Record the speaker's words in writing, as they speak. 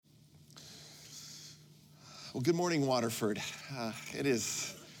Well, good morning, Waterford. It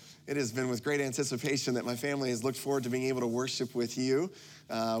has been with great anticipation that my family has looked forward to being able to worship with you.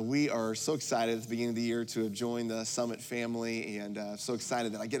 We are so excited at the beginning of the year to have joined the Summit family, and so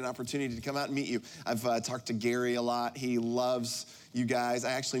excited that I get an opportunity to come out and meet you. I've talked to Gary a lot. He loves you guys.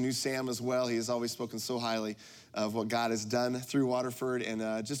 I actually knew Sam as well. He has always spoken so highly of what God has done through Waterford,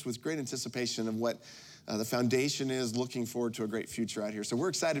 and just with great anticipation of what the foundation is, looking forward to a great future out here. So we're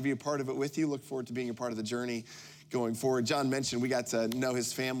excited to be a part of it with you. Look forward to being a part of the journey going forward. John mentioned we got to know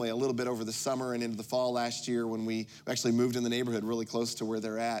his family a little bit over the summer and into the fall last year when we actually moved in the neighborhood really close to where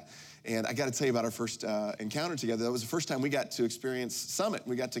they're at. And I got to tell you about our first encounter together. That was the first time we got to experience Summit.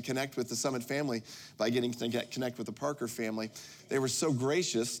 We got to connect with the Summit family by getting to connect with the Parker family. They were so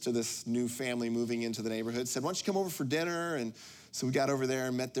gracious to this new family moving into the neighborhood. Said, why don't you come over for dinner? And so we got over there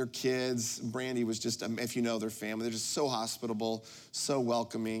and met their kids. Brandy was just, if you know their family, they're just so hospitable, so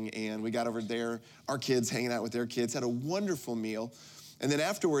welcoming. And we got over there, our kids hanging out with their kids, had a wonderful meal. And then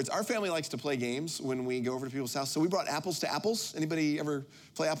afterwards, our family likes to play games when we go over to people's house. So we brought apples to apples. Anybody ever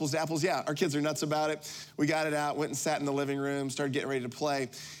play apples to apples? Yeah, our kids are nuts about it. We got it out, went and sat in the living room, started getting ready to play.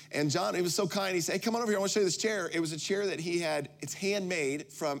 And John, he was so kind. He said, hey, come on over here. I want to show you this chair. It was a chair that he had. It's handmade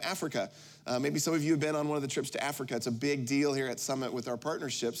from Africa. Maybe some of you have been on one of the trips to Africa. It's a big deal here at Summit with our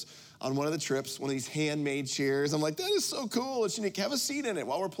partnerships. On one of the trips, one of these handmade chairs. I'm like, that is so cool. It's unique. Have a seat in it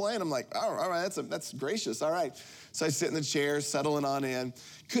while we're playing. I'm like, oh, all right, that's gracious. All right. So I sit in the chair, settling on in.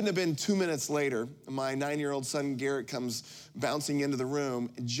 Couldn't have been 2 minutes later, my 9-year-old son, Garrett, comes bouncing into the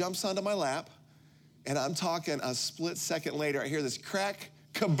room, jumps onto my lap, and I'm talking a split second later, I hear this crack,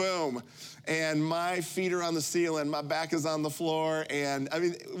 kaboom, and my feet are on the ceiling, my back is on the floor, and I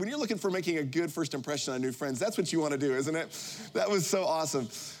mean, when you're looking for making a good first impression on new friends, that's what you want to do, isn't it? That was so awesome.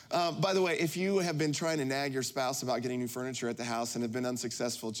 By the way, if you have been trying to nag your spouse about getting new furniture at the house and have been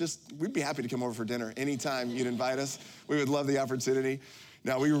unsuccessful, we'd be happy to come over for dinner anytime you'd invite us. We would love the opportunity.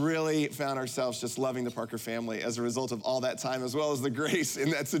 Now, we really found ourselves just loving the Parker family as a result of all that time, as well as the grace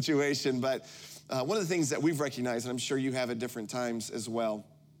in that situation. But one of the things that we've recognized, and I'm sure you have at different times as well,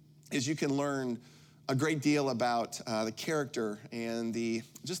 is you can learn a great deal about the character and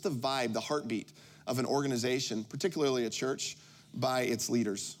just the vibe, the heartbeat of an organization, particularly a church, by its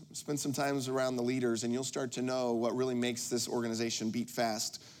leaders. Spend some time around the leaders and you'll start to know what really makes this organization beat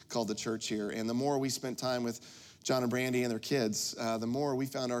fast called the church here. And the more we spent time with John and Brandy and their kids, the more we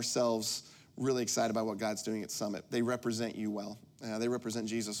found ourselves really excited about what God's doing at Summit. They represent you well. They represent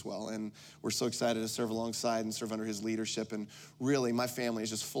Jesus well, and we're so excited to serve alongside and serve under his leadership. And really, my family is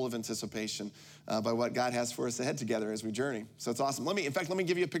just full of anticipation by what God has for us ahead together as we journey. So it's awesome. Let me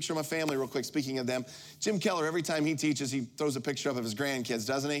give you a picture of my family real quick, speaking of them. Jim Keller, every time he teaches, he throws a picture up of his grandkids,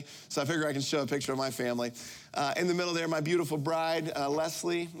 doesn't he? So I figure I can show a picture of my family. In the middle there, my beautiful bride,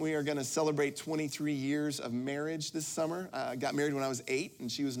 Leslie. We are going to celebrate 23 years of marriage this summer. I got married when I was 8,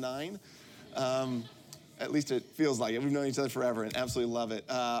 and she was 9. At least it feels like it. We've known each other forever and absolutely love it.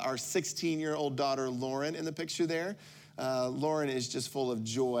 Our 16-year-old daughter, Lauren, in the picture there. Lauren is just full of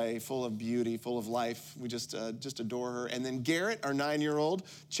joy, full of beauty, full of life. We just adore her. And then Garrett, our 9-year-old,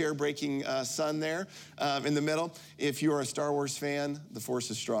 chair-breaking son there in the middle. If you are a Star Wars fan, the Force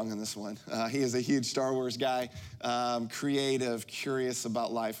is strong in this one. He is a huge Star Wars guy, creative, curious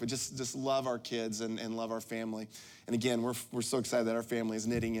about life. We just love our kids and love our family. And again, we're so excited that our family is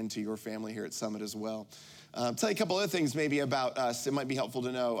knitting into your family here at Summit as well. Tell you a couple other things maybe about us. It might be helpful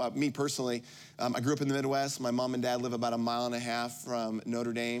to know. Me personally, I grew up in the Midwest. My mom and dad live about 1.5 miles from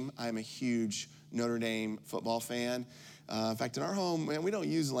Notre Dame. I'm a huge Notre Dame football fan. In fact, in our home, man, we don't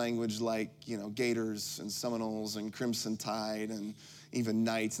use language like, Gators and Seminoles and Crimson Tide and even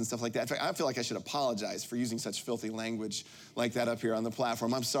Knights and stuff like that. In fact, I feel like I should apologize for using such filthy language like that up here on the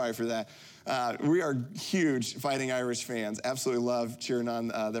platform. I'm sorry for that. We are huge Fighting Irish fans. Absolutely love cheering on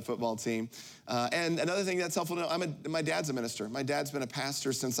the football team. And another thing that's helpful to know, my dad's a minister. My dad's been a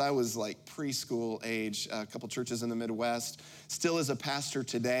pastor since I was like preschool age, a couple churches in the Midwest. Still is a pastor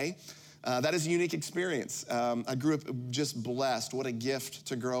today. That is a unique experience. I grew up just blessed. What a gift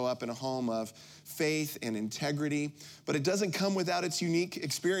to grow up in a home of faith and integrity. But it doesn't come without its unique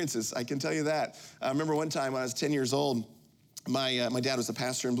experiences. I can tell you that. I remember one time when I was 10 years old, my dad was a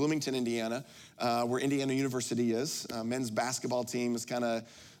pastor in Bloomington, Indiana, where Indiana University is. Men's basketball team is kind of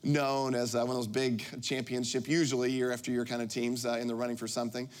known as one of those big championship, usually year after year kind of teams in the running for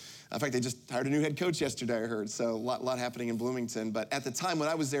something. In fact, they just hired a new head coach yesterday, I heard, so a lot happening in Bloomington. But at the time when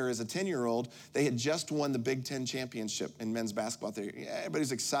I was there as a 10-year-old, they had just won the Big Ten championship in men's basketball.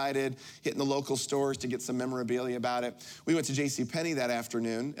 Everybody's excited, hitting the local stores to get some memorabilia about it. We went to JCPenney that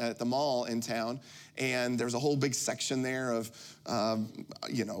afternoon at the mall in town, and there was a whole big section there of,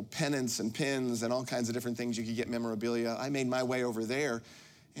 pennants and pins and all kinds of different things you could get memorabilia. I made my way over there,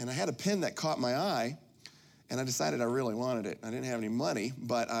 and I had a pin that caught my eye, and I decided I really wanted it. I didn't have any money,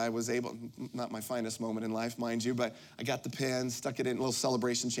 but I was able, not my finest moment in life, mind you, but I got the pin, stuck it in, a little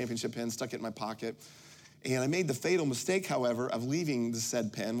celebration championship pin, stuck it in my pocket. And I made the fatal mistake, however, of leaving the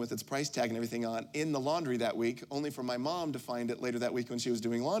said pen with its price tag and everything on in the laundry that week, only for my mom to find it later that week when she was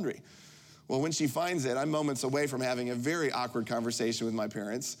doing laundry. Well, when she finds it, I'm moments away from having a very awkward conversation with my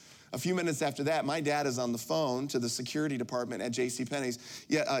parents. A few minutes after that, my dad is on the phone to the security department at JCPenney's.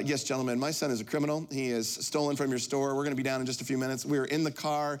 Yes, gentlemen, my son is a criminal. He is stolen from your store. We're going to be down in just a few minutes. We were in the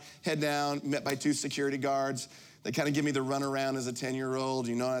car, head down, met by 2 security guards. They kind of give me the runaround as a 10-year-old.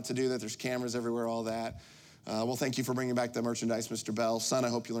 You know not to do that. There's cameras everywhere, all that. Well, thank you for bringing back the merchandise, Mr. Bell. Son, I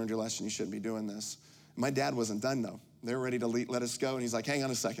hope you learned your lesson. You shouldn't be doing this. My dad wasn't done, though. They were ready to let us go, and he's like, hang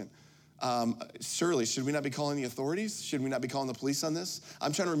on a second. Shirley, should we not be calling the authorities? Should we not be calling the police on this?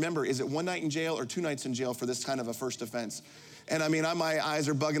 I'm trying to remember, is it 1 night in jail or 2 nights in jail for this kind of a first offense? And I mean, my eyes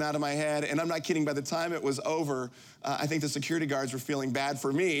are bugging out of my head, and I'm not kidding. By the time it was over, I think the security guards were feeling bad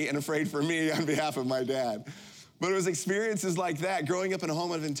for me and afraid for me on behalf of my dad. But it was experiences like that, growing up in a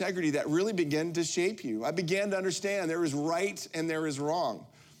home of integrity, that really began to shape you. I began to understand there is right and there is wrong.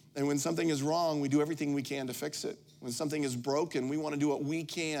 And when something is wrong, we do everything we can to fix it. When something is broken, we want to do what we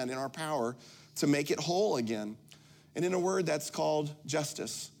can in our power to make it whole again. And in a word, that's called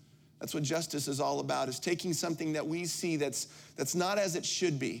justice. That's what justice is all about, is taking something that we see that's not as it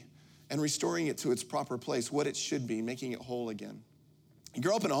should be and restoring it to its proper place, what it should be, making it whole again. You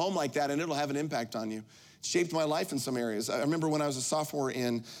grow up in a home like that, and it'll have an impact on you. It shaped my life in some areas. I remember when I was a sophomore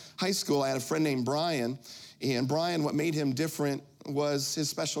in high school, I had a friend named Brian, and Brian, what made him different was his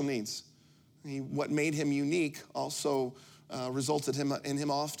special needs. What made him unique also resulted in him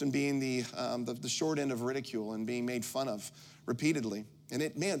often being the short end of ridicule and being made fun of repeatedly.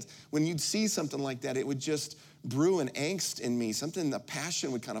 And when you'd see something like that, it would just brew an angst in me. A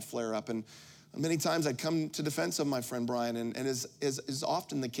passion would kind of flare up. And many times I'd come to defense of my friend Brian. And as is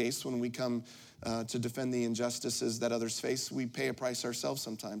often the case when we come to defend the injustices that others face, we pay a price ourselves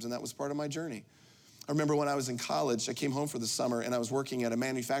sometimes. And that was part of my journey. I remember when I was in college, I came home for the summer, and I was working at a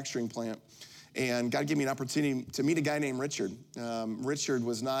manufacturing plant. And God gave me an opportunity to meet a guy named Richard. Richard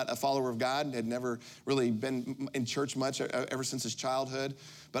was not a follower of God, had never really been in church much ever since his childhood.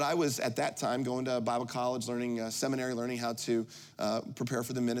 But I was, at that time, going to Bible college, learning seminary, learning how to prepare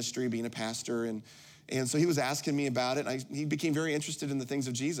for the ministry, being a pastor. And so he was asking me about it, and he became very interested in the things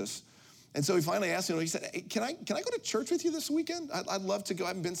of Jesus. And so he finally asked me, he said, hey, can I go to church with you this weekend? I'd love to go. I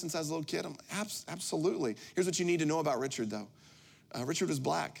haven't been since I was a little kid. I'm absolutely. Here's what you need to know about Richard, though. Richard was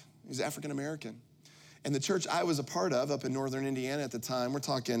black. He was African American. And the church I was a part of up in northern Indiana at the time, we're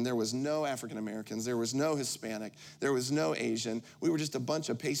talking, there was no African Americans, there was no Hispanic, there was no Asian. We were just a bunch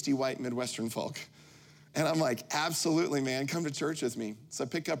of pasty white Midwestern folk. And I'm like, absolutely, man, come to church with me. So I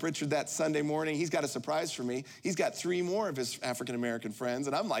pick up Richard that Sunday morning. He's got a surprise for me. He's got 3 more of his African American friends,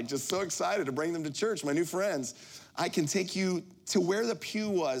 and I'm like just so excited to bring them to church, my new friends. I can take you to where the pew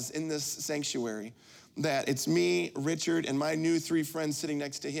was in this sanctuary. That it's me, Richard, and my new 3 friends sitting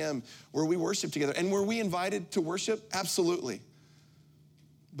next to him, where we worship together. And were we invited to worship? Absolutely.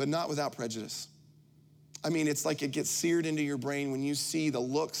 But not without prejudice. I mean, it's like it gets seared into your brain when you see the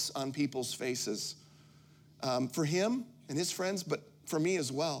looks on people's faces. For him and his friends, but for me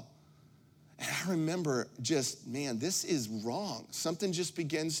as well. And I remember just, man, this is wrong. Something just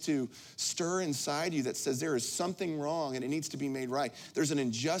begins to stir inside you that says there is something wrong and it needs to be made right. There's an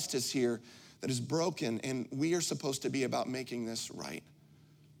injustice here that is broken, and we are supposed to be about making this right.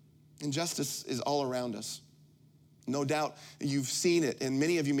 Injustice is all around us. No doubt you've seen it, and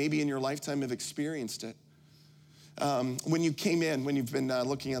many of you maybe in your lifetime have experienced it. When you came in, when you've been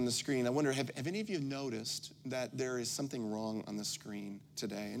looking on the screen, I wonder, have any of you noticed that there is something wrong on the screen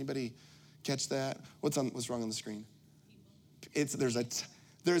today? Anybody catch that? What's wrong on the screen?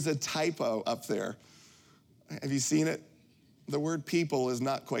 There's a typo up there. Have you seen it? The word people is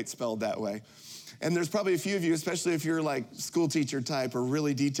not quite spelled that way. And there's probably a few of you, especially if you're like school teacher type or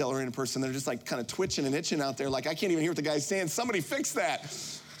really detail-oriented person, that are just like kind of twitching and itching out there like, I can't even hear what the guy's saying. Somebody fix that.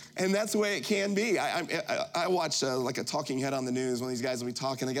 And that's the way it can be. I watch like a talking head on the news. One of these guys will be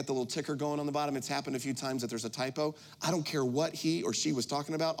talking. They got the little ticker going on the bottom. It's happened a few times that there's a typo. I don't care what he or she was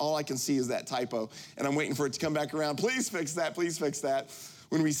talking about. All I can see is that typo. And I'm waiting for it to come back around. Please fix that. Please fix that.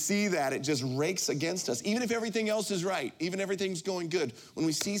 When we see that, it just rakes against us. Even if everything else is right, even everything's going good, when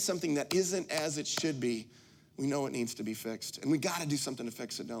we see something that isn't as it should be, we know it needs to be fixed. And we got to do something to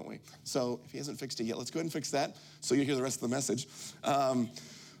fix it, don't we? So if he hasn't fixed it yet, let's go ahead and fix that so you hear the rest of the message.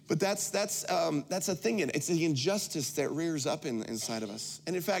 But that's a thing. It's the injustice that rears up inside of us.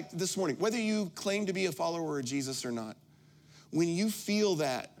 And in fact, this morning, whether you claim to be a follower of Jesus or not, when you feel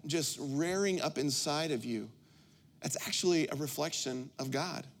that just rearing up inside of you, that's actually a reflection of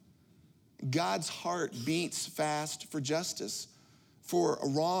God. God's heart beats fast for justice, for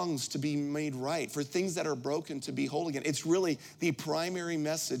wrongs to be made right, for things that are broken to be whole again. It's really the primary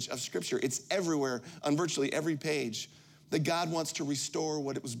message of Scripture. It's everywhere, on virtually every page, that God wants to restore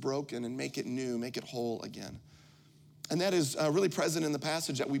what it was broken and make it new, make it whole again. And that is really present in the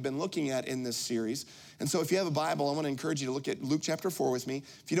passage that we've been looking at in this series. And so if you have a Bible, I want to encourage you to look at Luke chapter 4 with me.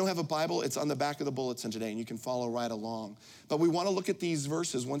 If you don't have a Bible, it's on the back of the bulletin today, and you can follow right along. But we want to look at these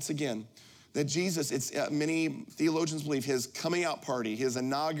verses once again, that Jesus, it's many theologians believe his coming out party, his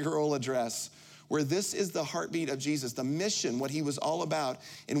inaugural address, where this is the heartbeat of Jesus, the mission, what he was all about,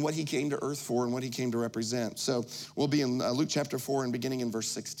 and what he came to earth for and what he came to represent. So we'll be in Luke chapter 4 and beginning in verse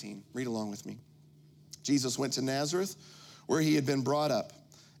 16. Read along with me. Jesus went to Nazareth, where he had been brought up,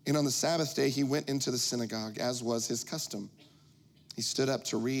 and on the Sabbath day he went into the synagogue, as was his custom. He stood up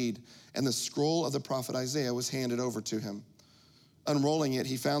to read, and the scroll of the prophet Isaiah was handed over to him. Unrolling it,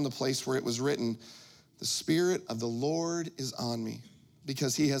 he found the place where it was written, "The Spirit of the Lord is on me,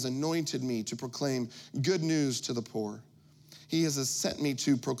 because he has anointed me to proclaim good news to the poor. He has sent me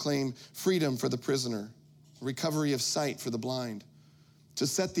to proclaim freedom for the prisoner, recovery of sight for the blind, to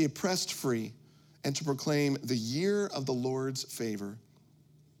set the oppressed free, and to proclaim the year of the Lord's favor."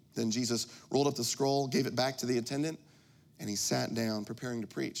 Then Jesus rolled up the scroll, gave it back to the attendant, and he sat down, preparing to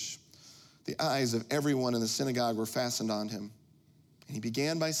preach. The eyes of everyone in the synagogue were fastened on him. And he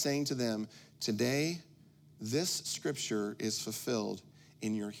began by saying to them, "Today, this scripture is fulfilled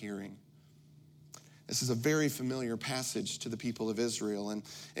in your hearing." This is a very familiar passage to the people of Israel. And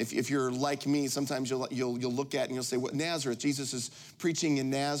if you're like me, sometimes you'll look at it and you'll say, "What, Nazareth? Jesus is preaching in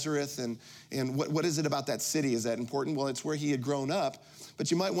Nazareth, and what is it about that city? Is that important?" Well, it's where he had grown up. But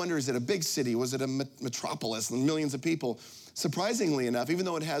you might wonder, is it a big city? Was it a metropolis and millions of people? Surprisingly enough, even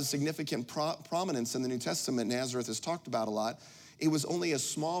though it has significant prominence in the New Testament, Nazareth is talked about a lot, it was only a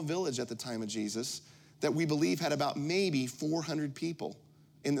small village at the time of Jesus that we believe had about maybe 400 people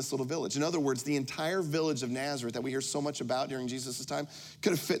in this little village. In other words, the entire village of Nazareth that we hear so much about during Jesus' time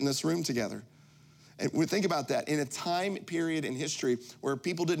could have fit in this room together. And we think about that. In a time period in history where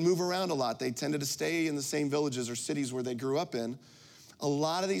people didn't move around a lot, they tended to stay in the same villages or cities where they grew up in, a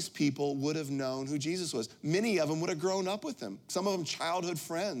lot of these people would have known who Jesus was. Many of them would have grown up with him. Some of them childhood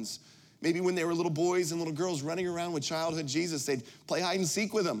friends. Maybe when they were little boys and little girls running around with childhood Jesus, they'd play hide and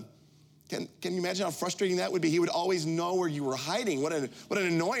seek with him. Can you imagine how frustrating that would be? He would always know where you were hiding. What an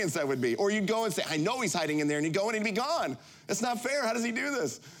annoyance that would be. Or you'd go and say, "I know he's hiding in there," and he'd go in and he'd be gone. That's not fair. How does he do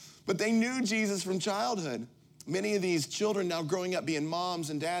this? But they knew Jesus from childhood. Many of these children now growing up being moms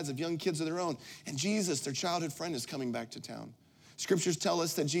and dads of young kids of their own. And Jesus, their childhood friend, is coming back to town. Scriptures tell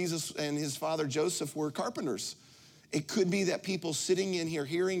us that Jesus and his father Joseph were carpenters. It could be that people sitting in here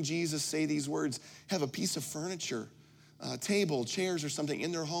hearing Jesus say these words have a piece of furniture, table, chairs, or something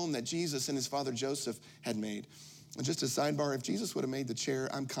in their home that Jesus and his father Joseph had made. And just a sidebar, if Jesus would have made the chair,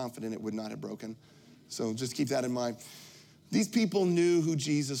 I'm confident it would not have broken. So just keep that in mind. These people knew who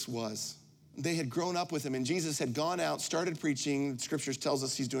Jesus was. They had grown up with him, and Jesus had gone out, started preaching. Scriptures tells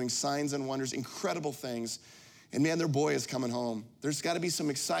us he's doing signs and wonders, incredible things. And man, their boy is coming home. There's got to be some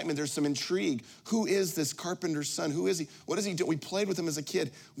excitement. There's some intrigue. Who is this carpenter's son? Who is he? What does he do? We played with him as a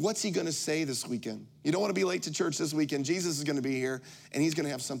kid. What's he going to say this weekend? You don't want to be late to church this weekend. Jesus is going to be here, and he's going to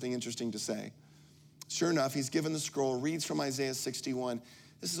have something interesting to say. Sure enough, he's given the scroll, reads from Isaiah 61.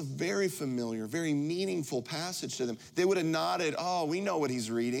 This is a very familiar, very meaningful passage to them. They would have nodded, "Oh, we know what he's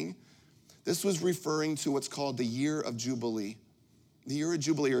reading." This was referring to what's called the year of Jubilee. The year of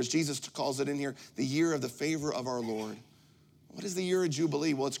Jubilee, or as Jesus calls it in here, the year of the favor of our Lord. What is the year of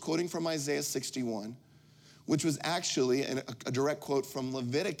Jubilee? Well, it's quoting from Isaiah 61, which was actually a direct quote from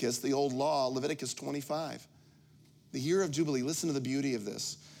Leviticus, the old law, Leviticus 25. The year of Jubilee, listen to the beauty of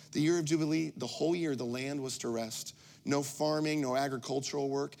this. The year of Jubilee, the whole year, the land was to rest. No farming, no agricultural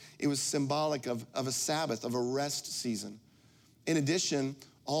work. It was symbolic of a Sabbath, of a rest season. In addition,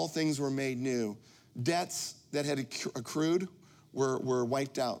 all things were made new. Debts that had accrued were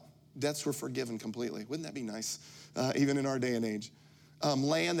wiped out. Debts were forgiven completely. Wouldn't that be nice, even in our day and age?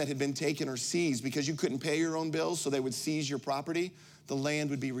 Land that had been taken or seized because you couldn't pay your own bills, so they would seize your property. The land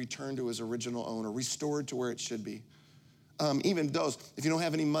would be returned to its original owner, restored to where it should be. Even those, if you don't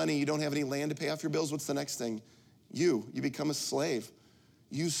have any money, you don't have any land to pay off your bills, what's the next thing? You become a slave.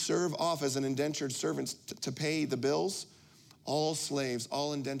 You serve off as an indentured servant to pay the bills. All slaves,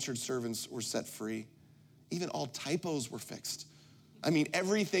 all indentured servants were set free. Even all typos were fixed. I mean,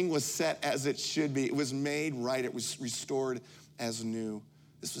 everything was set as it should be. It was made right. It was restored as new.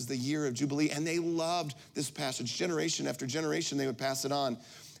 This was the year of Jubilee, and they loved this passage. Generation after generation, they would pass it on.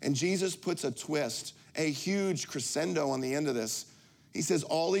 And Jesus puts a twist, a huge crescendo on the end of this. He says,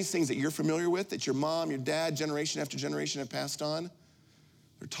 all these things that you're familiar with, that your mom, your dad, generation after generation have passed on,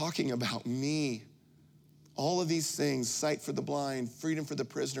 they're talking about me. All of these things, sight for the blind, freedom for the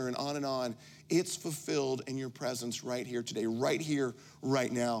prisoner, and on, it's fulfilled in your presence right here today, right here,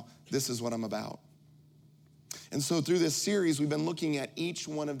 right now. This is what I'm about. And so through this series, we've been looking at each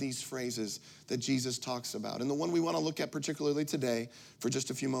one of these phrases that Jesus talks about. And the one we want to look at particularly today for just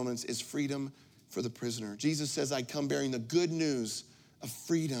a few moments is freedom for the prisoner. Jesus says, I come bearing the good news of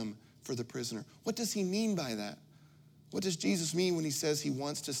freedom for the prisoner. What does he mean by that? What does Jesus mean when he says he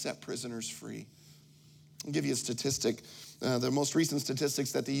wants to set prisoners free? I'll give you a statistic. The most recent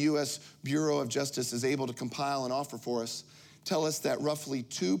statistics that the U.S. Bureau of Justice is able to compile and offer for us tell us that roughly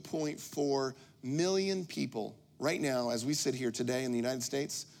 2.4 million people, right now, as we sit here today in the United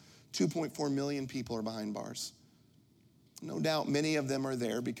States, 2.4 million people are behind bars. No doubt many of them are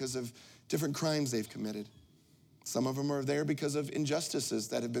there because of different crimes they've committed. Some of them are there because of injustices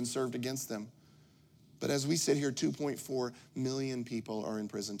that have been served against them. But as we sit here, 2.4 million people are in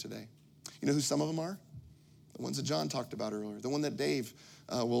prison today. You know who some of them are? The ones that John talked about earlier, the one that Dave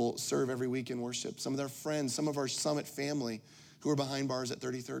will serve every week in worship. Some of their friends, some of our Summit family who are behind bars at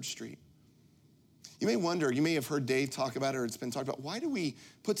 33rd Street. You may wonder, you may have heard Dave talk about it, or it's been talked about, why do we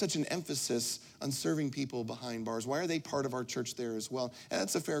put such an emphasis on serving people behind bars? Why are they part of our church there as well? And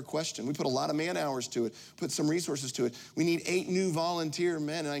that's a fair question. We put a lot of man hours to it, put some resources to it. We need 8 new volunteer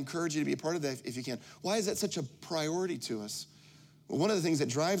men, and I encourage you to be a part of that if you can. Why is that such a priority to us? Well, one of the things that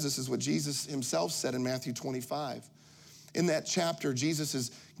drives us is what Jesus himself said in Matthew 25. In that chapter, Jesus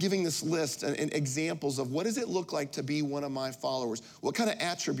is giving this list and examples of what does it look like to be one of my followers? What kind of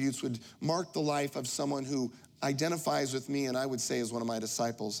attributes would mark the life of someone who identifies with me and I would say is one of my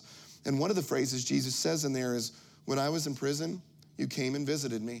disciples? And one of the phrases Jesus says in there is, when I was in prison, you came and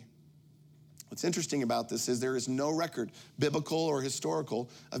visited me. What's interesting about this is there is no record, biblical or historical,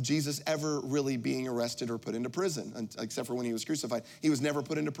 of Jesus ever really being arrested or put into prison, except for when he was crucified. He was never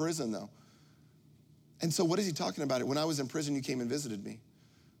put into prison, though. And so what is he talking about? When I was in prison, you came and visited me.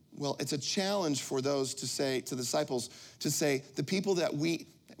 Well, it's a challenge for those to say, to the disciples, to say, the people that we,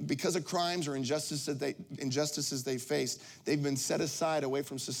 because of crimes or injustices they faced, they've been set aside away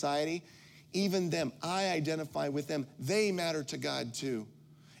from society. Even them, I identify with them. They matter to God too.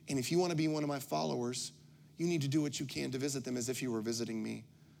 And if you want to be one of my followers, you need to do what you can to visit them as if you were visiting me.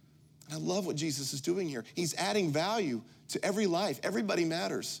 And I love what Jesus is doing here. He's adding value to every life. Everybody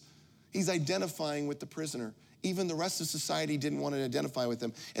matters. He's identifying with the prisoner. Even the rest of society didn't want to identify with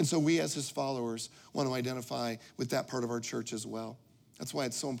him. And so we as his followers want to identify with that part of our church as well. That's why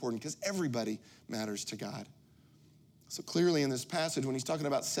it's so important, because everybody matters to God. So clearly in this passage, when he's talking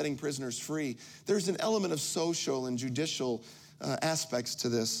about setting prisoners free, there's an element of social and judicial aspects to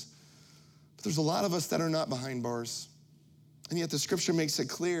this. But there's a lot of us that are not behind bars. And yet the scripture makes it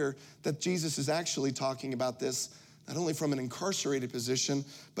clear that Jesus is actually talking about this not only from an incarcerated position,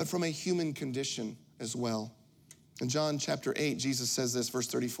 but from a human condition as well. In John chapter 8, Jesus says this, verse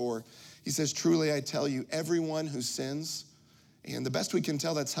 34. He says, truly I tell you, everyone who sins, and the best we can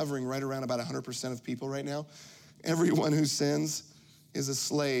tell, that's hovering right around about 100% of people right now. Everyone who sins is a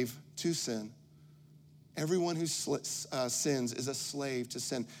slave to sin. Everyone who sins is a slave to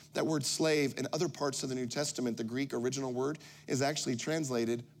sin. That word slave in other parts of the New Testament, the Greek original word, is actually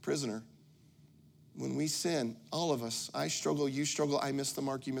translated prisoner. When we sin, all of us, I struggle, you struggle, I miss the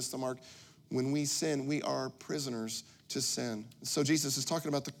mark, you miss the mark. When we sin, we are prisoners to sin. So Jesus is talking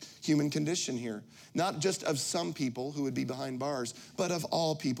about the human condition here, not just of some people who would be behind bars, but of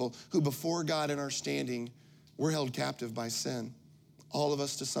all people who before God in our standing, we're held captive by sin. All of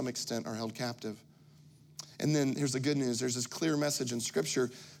us to some extent are held captive. And then here's the good news. There's this clear message in Scripture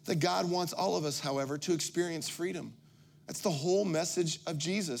that God wants all of us, however, to experience freedom. That's the whole message of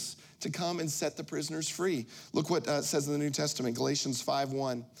Jesus, to come and set the prisoners free. Look what it says in the New Testament, Galatians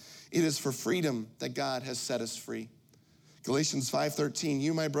 5:1. It is for freedom that God has set us free. Galatians 5:13,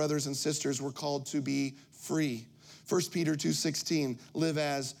 you, my brothers and sisters, were called to be free. 1 Peter 2:16, live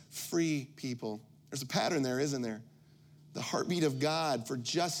as free people. There's a pattern there, isn't there? The heartbeat of God for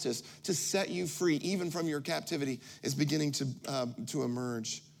justice to set you free, even from your captivity, is beginning to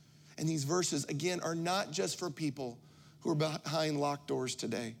emerge. And these verses, again, are not just for people who are behind locked doors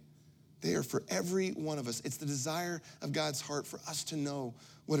today. They are for every one of us. It's the desire of God's heart for us to know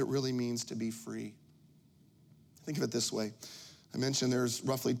what it really means to be free. Think of it this way. I mentioned there's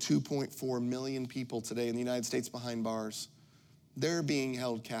roughly 2.4 million people today in the United States behind bars. They're being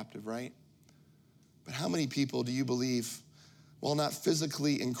held captive, right? But how many people do you believe, while not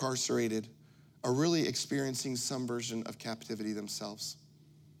physically incarcerated, are really experiencing some version of captivity themselves?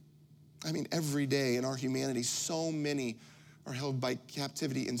 I mean, every day in our humanity, so many are held by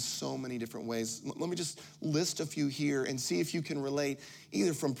captivity in so many different ways. Let me just list a few here and see if you can relate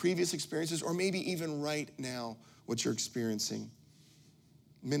either from previous experiences or maybe even right now what you're experiencing.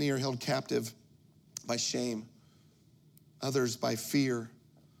 Many are held captive by shame, others by fear.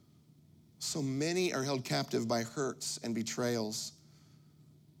 So many are held captive by hurts and betrayals,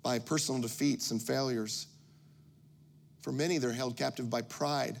 by personal defeats and failures. For many, they're held captive by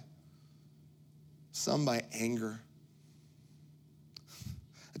pride, some by anger.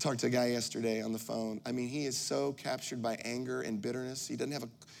 I talked to a guy yesterday on the phone. I mean, he is so captured by anger and bitterness. He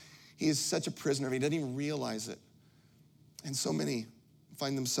is such a prisoner. He doesn't even realize it. And so many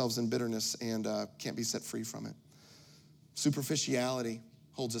find themselves in bitterness and can't be set free from it. Superficiality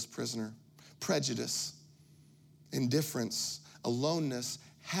holds us prisoner. Prejudice, indifference, aloneness,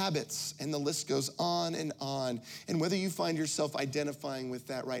 habits, and the list goes on and on. And whether you find yourself identifying with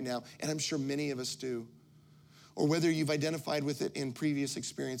that right now, and I'm sure many of us do, or whether you've identified with it in previous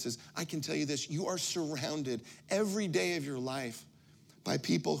experiences, I can tell you this: you are surrounded every day of your life by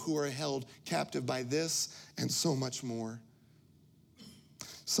people who are held captive by this and so much more.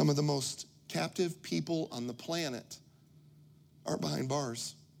 Some of the most captive people on the planet aren't behind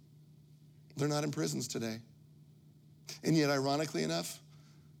bars. They're not in prisons today. And yet, ironically enough,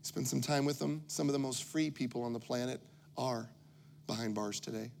 spend some time with them, some of the most free people on the planet are behind bars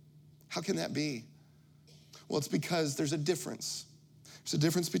today. How can that be? Well, it's because there's a difference. There's a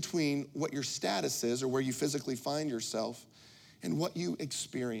difference between what your status is or where you physically find yourself and what you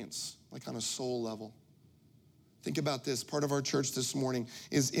experience, like on a soul level. Think about this. Part of our church this morning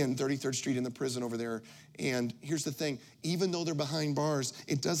is in 33rd Street in the prison over there. And here's the thing. Even though they're behind bars,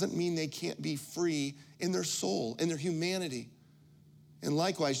 it doesn't mean they can't be free in their soul, in their humanity. And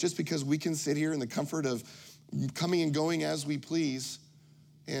likewise, just because we can sit here in the comfort of coming and going as we please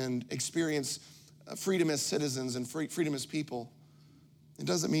and experience freedom as citizens and freedom as people, it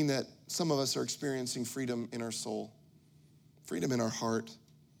doesn't mean that some of us are experiencing freedom in our soul, freedom in our heart.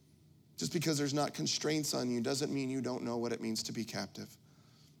 Just because there's not constraints on you doesn't mean you don't know what it means to be captive.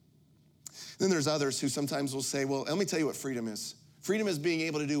 Then there's others who sometimes will say, well, let me tell you what freedom is. Freedom is being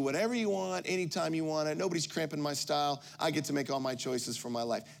able to do whatever you want, anytime you want it. Nobody's cramping my style. I get to make all my choices for my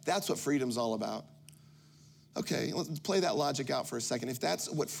life. That's what freedom's all about. Okay, let's play that logic out for a second. If that's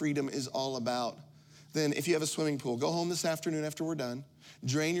what freedom is all about, then if you have a swimming pool, go home this afternoon after we're done,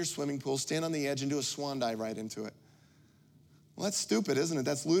 drain your swimming pool, stand on the edge, and do a swan dive right into it. Well, that's stupid, isn't it?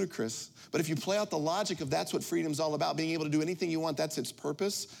 That's ludicrous. But if you play out the logic of that's what freedom's all about, being able to do anything you want, that's its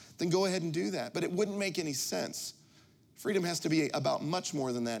purpose, then go ahead and do that. But it wouldn't make any sense. Freedom has to be about much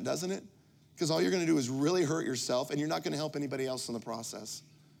more than that, doesn't it? Because all you're going to do is really hurt yourself, and you're not going to help anybody else in the process.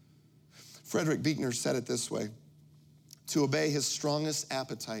 Frederick Buechner said it this way: to obey his strongest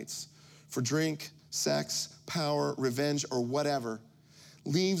appetites for drink, sex, power, revenge, or whatever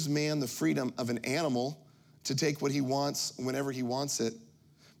leaves man the freedom of an animal to take what he wants whenever he wants it,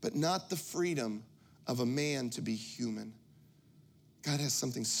 but not the freedom of a man to be human. God has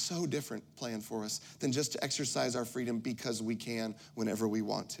something so different planned for us than just to exercise our freedom because we can whenever we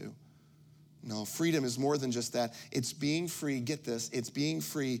want to. No, freedom is more than just that. It's being free, get this, it's being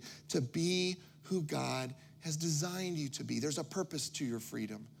free to be who God has designed you to be. There's a purpose to your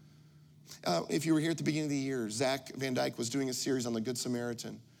freedom. If you were here at the beginning of the year, Zach Van Dyke was doing a series on the Good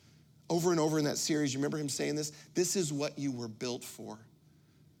Samaritan. Over and over in that series, you remember him saying this? This is what you were built for.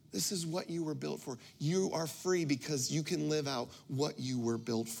 This is what you were built for. You are free because you can live out what you were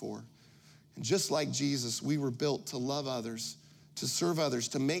built for. And just like Jesus, we were built to love others, to serve others,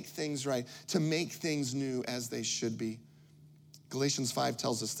 to make things right, to make things new as they should be. Galatians 5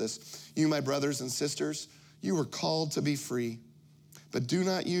 tells us this: you, my brothers and sisters, you were called to be free, but do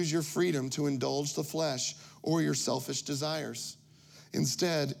not use your freedom to indulge the flesh or your selfish desires.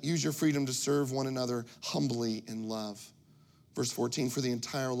 Instead, use your freedom to serve one another humbly in love. Verse 14, for the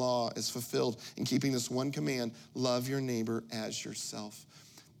entire law is fulfilled in keeping this one command: love your neighbor as yourself.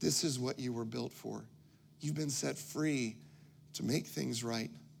 This is what you were built for. You've been set free to make things right,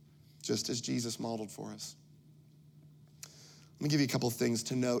 just as Jesus modeled for us. Let me give you a couple of things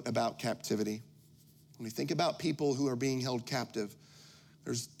to note about captivity. When we think about people who are being held captive,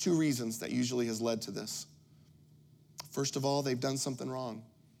 there's two reasons that usually has led to this. First of all, they've done something wrong.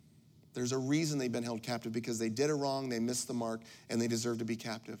 There's a reason they've been held captive, because they did a wrong, they missed the mark, and they deserve to be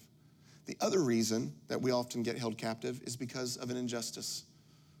captive. The other reason that we often get held captive is because of an injustice,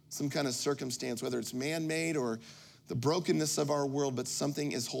 some kind of circumstance, whether it's man-made or the brokenness of our world, but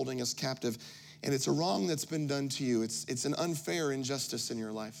something is holding us captive. And it's a wrong that's been done to you. It's an unfair injustice in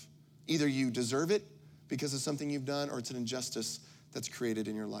your life. Either you deserve it because of something you've done, or it's an injustice that's created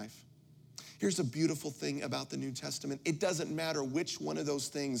in your life. Here's a beautiful thing about the New Testament. It doesn't matter which one of those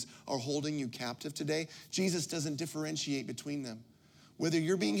things are holding you captive today. Jesus doesn't differentiate between them. Whether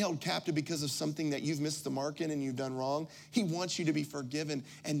you're being held captive because of something that you've missed the mark in and you've done wrong, he wants you to be forgiven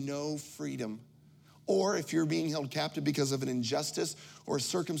and know freedom. Or if you're being held captive because of an injustice or a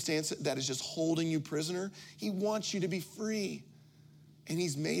circumstance that is just holding you prisoner, he wants you to be free. And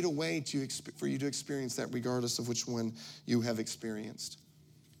he's made a way for you to experience that regardless of which one you have experienced.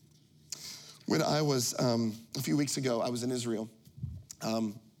 When I was, a few weeks ago, I was in Israel.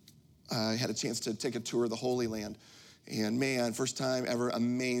 I had a chance to take a tour of the Holy Land. And man, first time ever,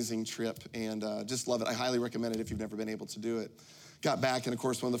 amazing trip. And just love it. I highly recommend it if you've never been able to do it. Got back, and of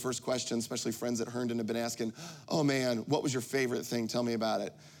course, one of the first questions, especially friends at Herndon have been asking, oh man, what was your favorite thing? Tell me about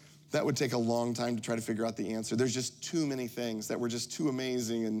it. That would take a long time to try to figure out the answer. There's just too many things that were just too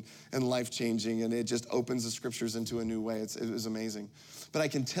amazing and life-changing, and it just opens the scriptures into a new way. It was amazing. But I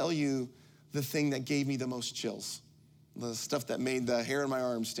can tell you the thing that gave me the most chills, the stuff that made the hair on my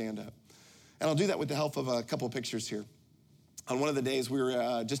arms stand up. And I'll do that with the help of a couple of pictures here. On one of the days, we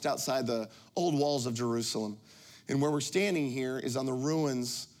were just outside the old walls of Jerusalem. And where we're standing here is on the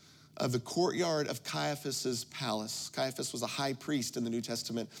ruins of the courtyard of Caiaphas's palace. Caiaphas was a high priest in the New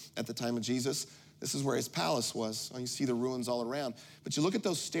Testament at the time of Jesus. This is where his palace was. You see the ruins all around. But you look at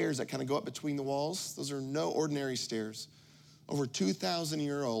those stairs that kind of go up between the walls. Those are no ordinary stairs. Over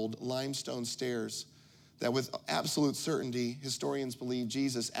 2,000-year-old limestone stairs that with absolute certainty, historians believe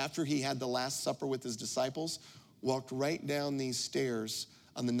Jesus, after he had the Last Supper with his disciples, walked right down these stairs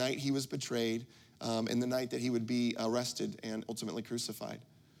on the night he was betrayed, and the night that he would be arrested and ultimately crucified.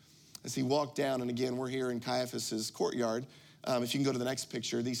 As he walked down, and again, we're here in Caiaphas's courtyard. If you can go to the next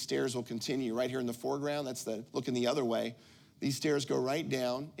picture, these stairs will continue right here in the foreground. That's looking the other way. These stairs go right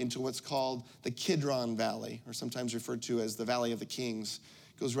down into what's called the Kidron Valley, or sometimes referred to as the Valley of the Kings.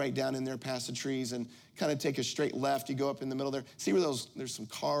 It goes right down in there past the trees and kind of take a straight left. You go up in the middle there. See where there's some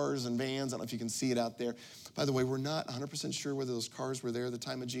cars and vans. I don't know if you can see it out there. By the way, we're not 100% sure whether those cars were there at the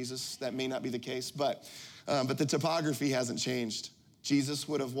time of Jesus. That may not be the case, but the topography hasn't changed. Jesus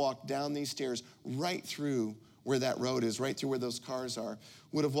would have walked down these stairs right through where that road is, right through where those cars are.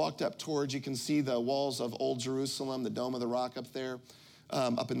 Would have walked up towards, you can see the walls of Old Jerusalem, the Dome of the Rock up there,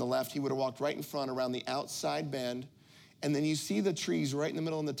 up in the left. He would have walked right in front around the outside bend. And then you see the trees right in the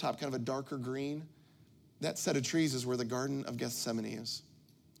middle in the top, kind of a darker green. That set of trees is where the Garden of Gethsemane is.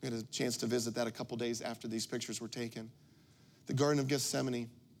 We had a chance to visit that a couple days after these pictures were taken. The Garden of Gethsemane,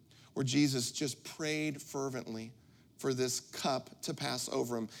 where Jesus just prayed fervently for this cup to pass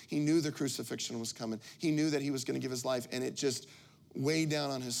over him. He knew the crucifixion was coming. He knew that he was going to give his life, and it just weighed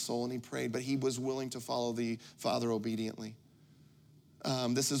down on his soul, and he prayed, but he was willing to follow the Father obediently.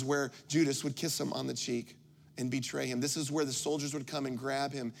 This is where Judas would kiss him on the cheek and betray him. This is where the soldiers would come and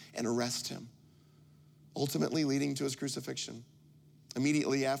grab him and arrest him, ultimately leading to his crucifixion.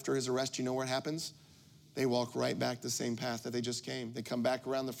 Immediately after his arrest, you know what happens? They walk right back the same path that they just came. They come back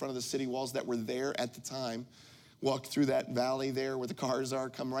around the front of the city walls that were there at the time, walk through that valley there where the cars are,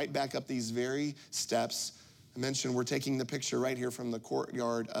 come right back up these very steps. I mentioned we're taking the picture right here from the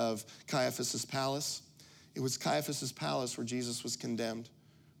courtyard of Caiaphas's palace. It was Caiaphas's palace where Jesus was condemned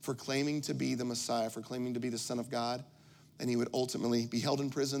for claiming to be the Messiah, for claiming to be the Son of God. And he would ultimately be held in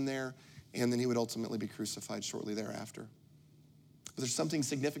prison there, and then he would ultimately be crucified shortly thereafter. But there's something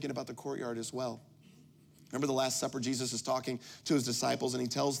significant about the courtyard as well. Remember the Last Supper, Jesus is talking to his disciples, and he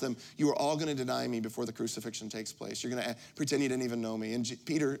tells them, you are all going to deny me before the crucifixion takes place. You're going to pretend you didn't even know me. And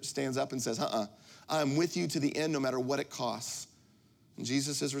Peter stands up and says, I'm with you to the end no matter what it costs. And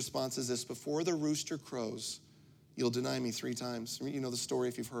Jesus' response is this, before the rooster crows, you'll deny me 3 times. You know the story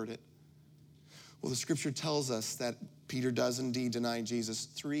if you've heard it. Well, the scripture tells us that Peter does indeed deny Jesus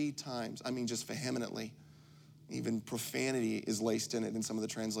 3 times. I mean, just vehemently. Even profanity is laced in it in some of the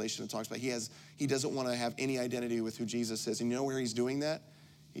translation it talks about. He doesn't want to have any identity with who Jesus is. And you know where he's doing that?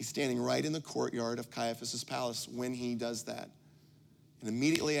 He's standing right in the courtyard of Caiaphas's palace when he does that. And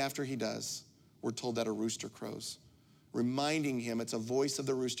immediately after he does, we're told that a rooster crows, reminding him, it's a voice of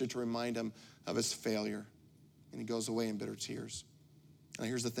the rooster to remind him of his failure. And he goes away in bitter tears. And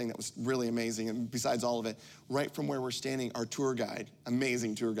here's the thing that was really amazing, and besides all of it, right from where we're standing, our tour guide,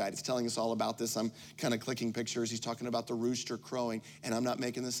 amazing tour guide, is telling us all about this. I'm kind of clicking pictures. He's talking about the rooster crowing, and I'm not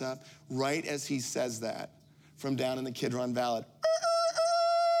making this up. Right as he says that, from down in the Kidron Valley,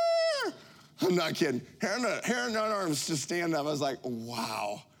 I'm not kidding, hair on arms to stand up. I was like,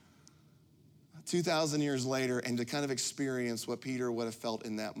 wow. 2,000 years later, and to kind of experience what Peter would have felt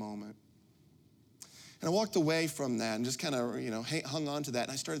in that moment. And I walked away from that and just kind of, hung on to that.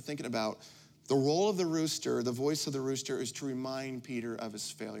 And I started thinking about the role of the rooster, the voice of the rooster, is to remind Peter of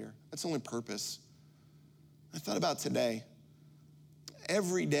his failure. That's the only purpose. I thought about today.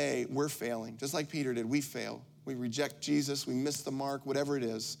 Every day we're failing, just like Peter did. We fail. We reject Jesus. We miss the mark, whatever it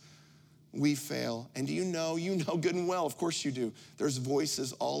is. We fail. And do you know good and well, of course you do, there's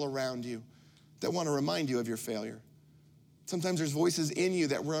voices all around you that want to remind you of your failure. Sometimes there's voices in you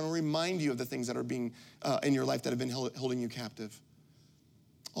that want to remind you of the things that are being in your life that have been holding you captive.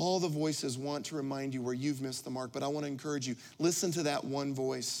 All the voices want to remind you where you've missed the mark, but I want to encourage you, listen to that one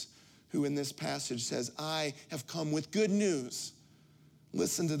voice who in this passage says, I have come with good news.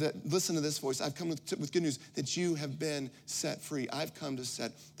 Listen to this voice. I've come with good news that you have been set free. I've come to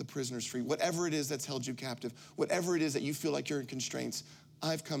set the prisoners free. Whatever it is that's held you captive, whatever it is that you feel like you're in constraints,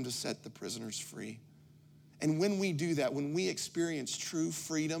 I've come to set the prisoners free. And when we do that, when we experience true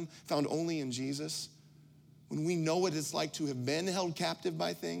freedom found only in Jesus, when we know what it's like to have been held captive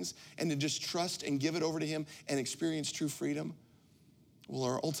by things and to just trust and give it over to him and experience true freedom, well,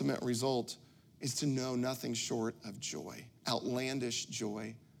 our ultimate result is to know nothing short of joy, outlandish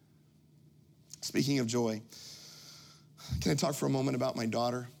joy. Speaking of joy, can I talk for a moment about my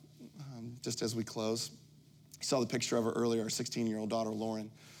daughter, just as we close? You saw the picture of her earlier, our 16-year-old daughter,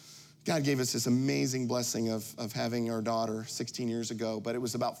 Lauren. God gave us this amazing blessing of having our daughter 16 years ago, but it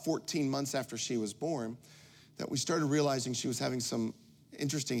was about 14 months after she was born that we started realizing she was having some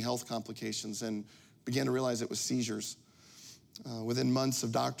interesting health complications and began to realize it was seizures. Within months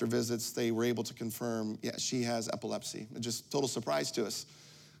of doctor visits, they were able to confirm, yeah, she has epilepsy. It just total surprise to us.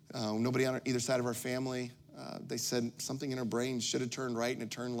 Nobody on either side of our family, they said something in her brain should have turned right and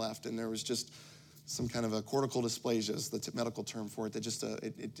it turned left, and there was just some kind of a cortical dysplasia is the medical term for it, that just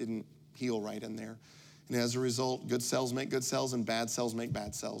it didn't heal right in there. And as a result, good cells make good cells and bad cells make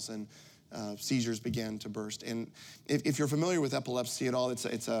bad cells, and seizures began to burst. And if you're familiar with epilepsy at all,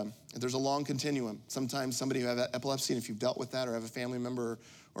 there's a long continuum. Sometimes somebody who has epilepsy, and if you've dealt with that or have a family member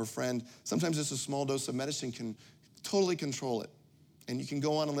or friend, sometimes just a small dose of medicine can totally control it. And you can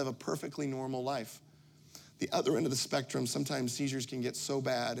go on and live a perfectly normal life. The other end of the spectrum, sometimes seizures can get so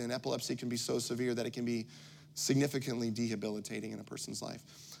bad and epilepsy can be so severe that it can be significantly debilitating in a person's life.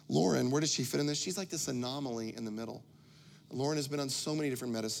 Lauren, where does she fit in this? She's like this anomaly in the middle. Lauren has been on so many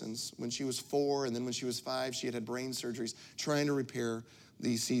different medicines. When she was 4 and then when she was 5, she had brain surgeries trying to repair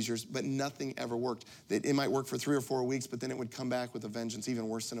these seizures, but nothing ever worked. It might work for 3 or 4 weeks, but then it would come back with a vengeance, even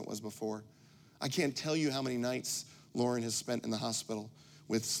worse than it was before. I can't tell you how many nights Lauren has spent in the hospital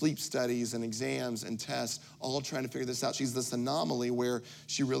with sleep studies and exams and tests, all trying to figure this out. She's this anomaly where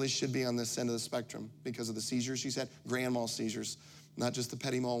she really should be on this end of the spectrum because of the seizures she's had, grand mal seizures, not just the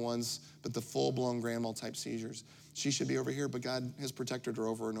petit mal ones, but the full-blown grand mal type seizures. She should be over here, but God has protected her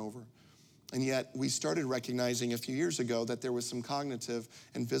over and over. And yet we started recognizing a few years ago that there was some cognitive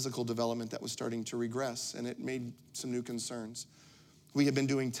and physical development that was starting to regress, and it made some new concerns. We had been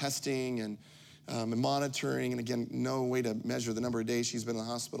doing testing and monitoring, and again, no way to measure the number of days she's been in the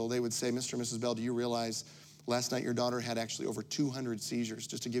hospital. They would say, Mr. and Mrs. Bell, do you realize last night your daughter had actually over 200 seizures,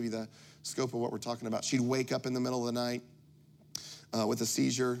 just to give you the scope of what we're talking about. She'd wake up in the middle of the night with a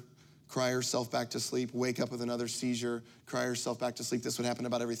seizure, cry herself back to sleep, wake up with another seizure, cry herself back to sleep. This would happen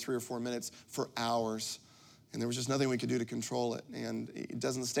about every 3 or 4 minutes for hours. And there was just nothing we could do to control it. And it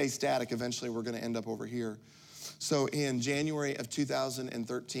doesn't stay static. Eventually, we're going to end up over here. So in January of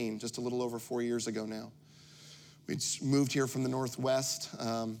 2013, just a little over 4 years ago now, we moved here from the Northwest.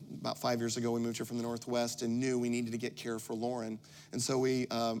 About 5 years ago, we moved here from the Northwest and knew we needed to get care for Lauren. And so we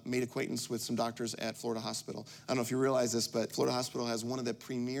made acquaintance with some doctors at Florida Hospital. I don't know if you realize this, but Florida Hospital has one of the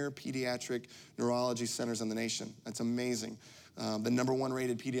premier pediatric neurology centers in the nation. That's amazing. The #1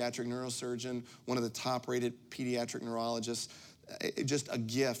 rated pediatric neurosurgeon, one of the top rated pediatric neurologists. Just a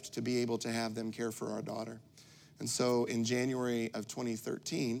gift to be able to have them care for our daughter. And so in January of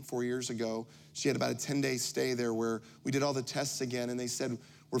 2013, 4 years ago, she had about a 10-day stay there where we did all the tests again, and they said,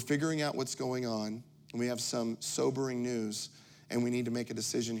 we're figuring out what's going on, and we have some sobering news, and we need to make a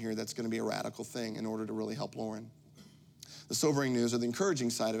decision here that's going to be a radical thing in order to really help Lauren. The sobering news, or the encouraging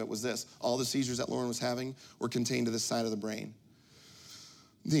side of it, was this: all the seizures that Lauren was having were contained to this side of the brain.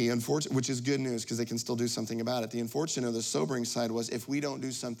 The unfortunate, which is good news because they can still do something about it. The unfortunate, or the sobering side, was if we don't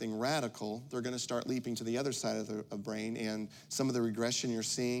do something radical, they're going to start leaping to the other side of the brain, and some of the regression you're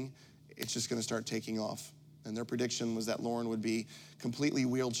seeing, it's just going to start taking off. And their prediction was that Lauren would be completely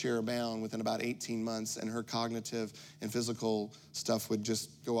wheelchair bound within about 18 months, and her cognitive and physical stuff would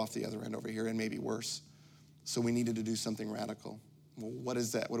just go off the other end over here, and maybe worse. So we needed to do something radical. Well, what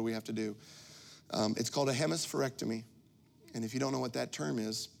is that? What do we have to do? It's called a hemispherectomy. And if you don't know what that term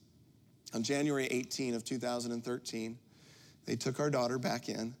is, on January 18 of 2013, they took our daughter back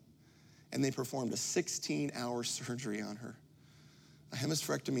in, and they performed a 16-hour surgery on her. A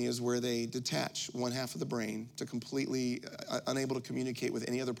hemispherectomy is where they detach one half of the brain to completely unable to communicate with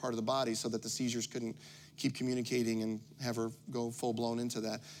any other part of the body so that the seizures couldn't keep communicating and have her go full-blown into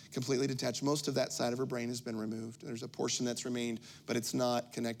that. Completely detached. Most of that side of her brain has been removed. There's a portion that's remained, but it's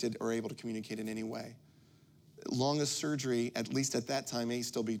not connected or able to communicate in any way. Longest surgery, at least at that time, may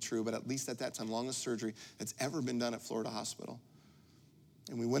still be true, but at least at that time, longest surgery that's ever been done at Florida Hospital.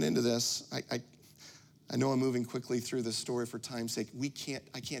 And we went into this. I know I'm moving quickly through this story for time's sake.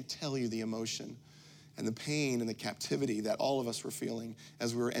 I can't tell you the emotion and the pain and the captivity that all of us were feeling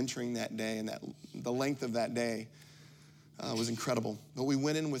as we were entering that day, and that the length of that day was incredible. But we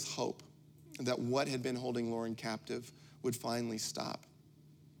went in with hope that what had been holding Lauren captive would finally stop.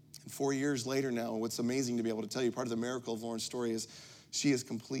 And 4 years later now, what's amazing to be able to tell you, part of the miracle of Lauren's story is she is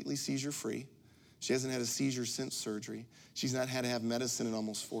completely seizure-free. She hasn't had a seizure since surgery. She's not had to have medicine in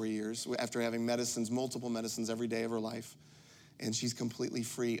almost 4 years, after having multiple medicines every day of her life. And she's completely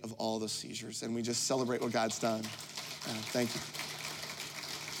free of all the seizures. And we just celebrate what God's done. Thank you.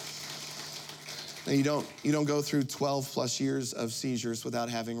 Now, you don't go through 12 plus years of seizures without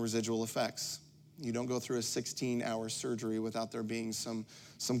having residual effects. You don't go through a 16-hour surgery without there being some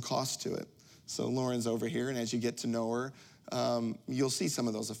cost to it. So Lauren's over here, and as you get to know her, you'll see some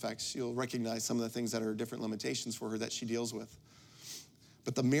of those effects. You'll recognize some of the things that are different limitations for her that she deals with.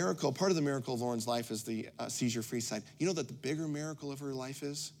 But the miracle, part of the miracle of Lauren's life is the seizure-free side. You know that the bigger miracle of her life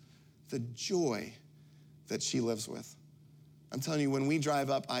is the joy that she lives with. I'm telling you, when we drive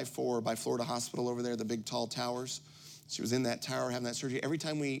up I-4 by Florida Hospital over there, the big tall towers, she was in that tower having that surgery. Every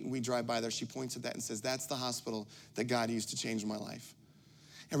time we drive by there, she points at that and says, that's the hospital that God used to change my life.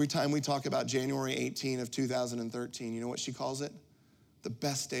 Every time we talk about January 18 of 2013, you know what she calls it? The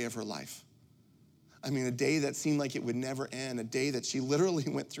best day of her life. I mean, a day that seemed like it would never end, a day that she literally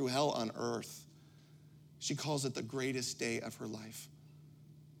went through hell on earth. She calls it the greatest day of her life.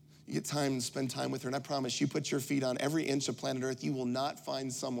 You get time to spend time with her, and I promise you put your feet on every inch of planet Earth, you will not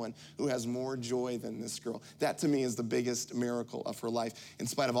find someone who has more joy than this girl. That to me is the biggest miracle of her life. In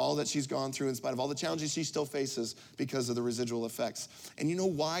spite of all that she's gone through, in spite of all the challenges she still faces because of the residual effects. And you know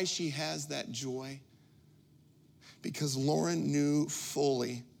why she has that joy? Because Lauren knew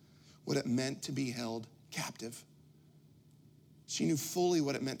fully what it meant to be held captive. She knew fully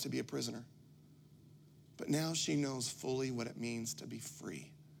what it meant to be a prisoner. But now she knows fully what it means to be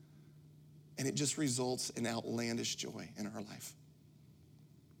free. And it just results in outlandish joy in her life.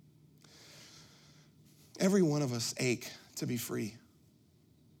 Every one of us ache to be free.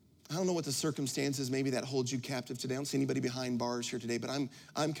 I don't know what the circumstances maybe that hold you captive today. I don't see anybody behind bars here today, but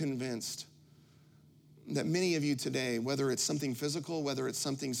I'm convinced that many of you today, whether it's something physical, whether it's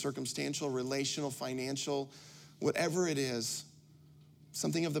something circumstantial, relational, financial, whatever it is,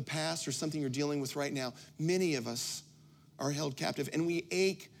 something of the past or something you're dealing with right now, many of us are held captive, and we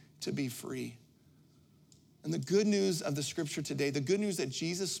ache to be free. And the good news of the scripture today, the good news that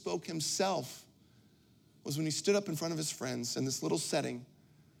Jesus spoke himself, was when he stood up in front of his friends in this little setting,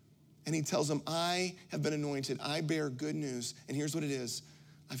 and he tells them, I have been anointed, I bear good news, and here's what it is.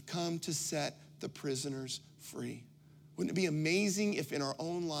 I've come to set the prisoners free. Wouldn't it be amazing if in our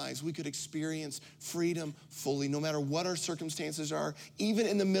own lives we could experience freedom fully, no matter what our circumstances are, even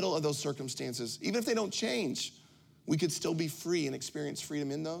in the middle of those circumstances, even if they don't change, we could still be free and experience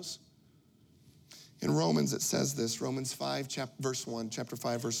freedom in those? In Romans, it says this, Romans 5, chapter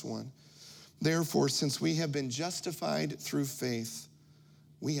 5, verse 1. Therefore, since we have been justified through faith,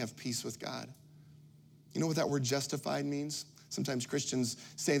 we have peace with God. You know what that word justified means? Sometimes Christians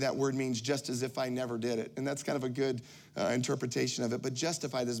say that word means just as if I never did it. And that's kind of a good interpretation of it. But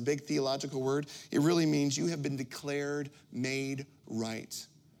justify, this big theological word, it really means you have been declared made right.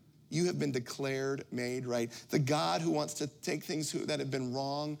 You have been declared made right. The God who wants to take things that have been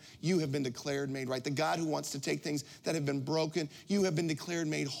wrong, you have been declared made right. The God who wants to take things that have been broken, you have been declared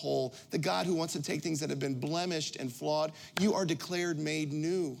made whole. The God who wants to take things that have been blemished and flawed, you are declared made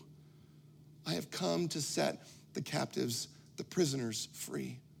new. I have come to set the captives the prisoners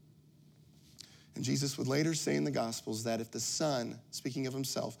free. And Jesus would later say in the Gospels that if the Son, speaking of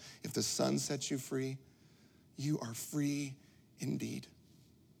himself, if the Son sets you free, you are free indeed.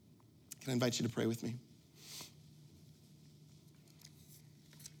 Can I invite you to pray with me?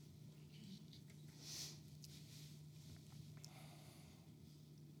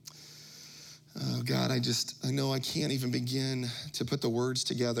 Oh God, I know I can't even begin to put the words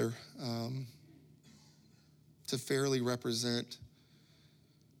together to fairly represent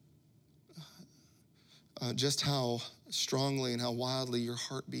just how strongly and how wildly your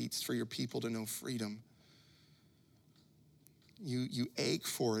heart beats for your people to know freedom. You ache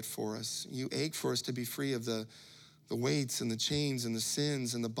for it for us. You ache for us to be free of the weights and the chains and the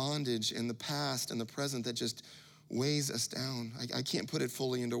sins and the bondage and the past and the present that just weighs us down. I can't put it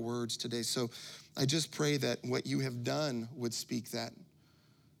fully into words today. So I just pray that what you have done would speak that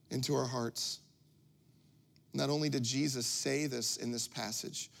into our hearts. Not only did Jesus say this in this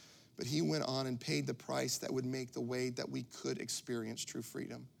passage, but he went on and paid the price that would make the way that we could experience true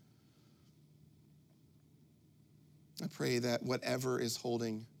freedom. I pray that whatever is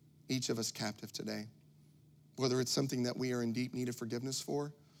holding each of us captive today, whether it's something that we are in deep need of forgiveness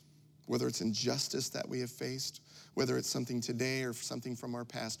for, whether it's injustice that we have faced, whether it's something today or something from our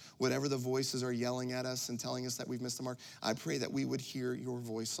past, whatever the voices are yelling at us and telling us that we've missed the mark, I pray that we would hear your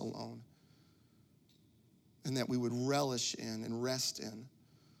voice alone and that we would relish in and rest in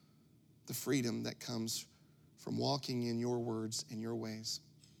the freedom that comes from walking in your words and your ways.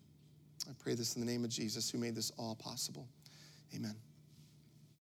 I pray this in the name of Jesus, who made this all possible. Amen.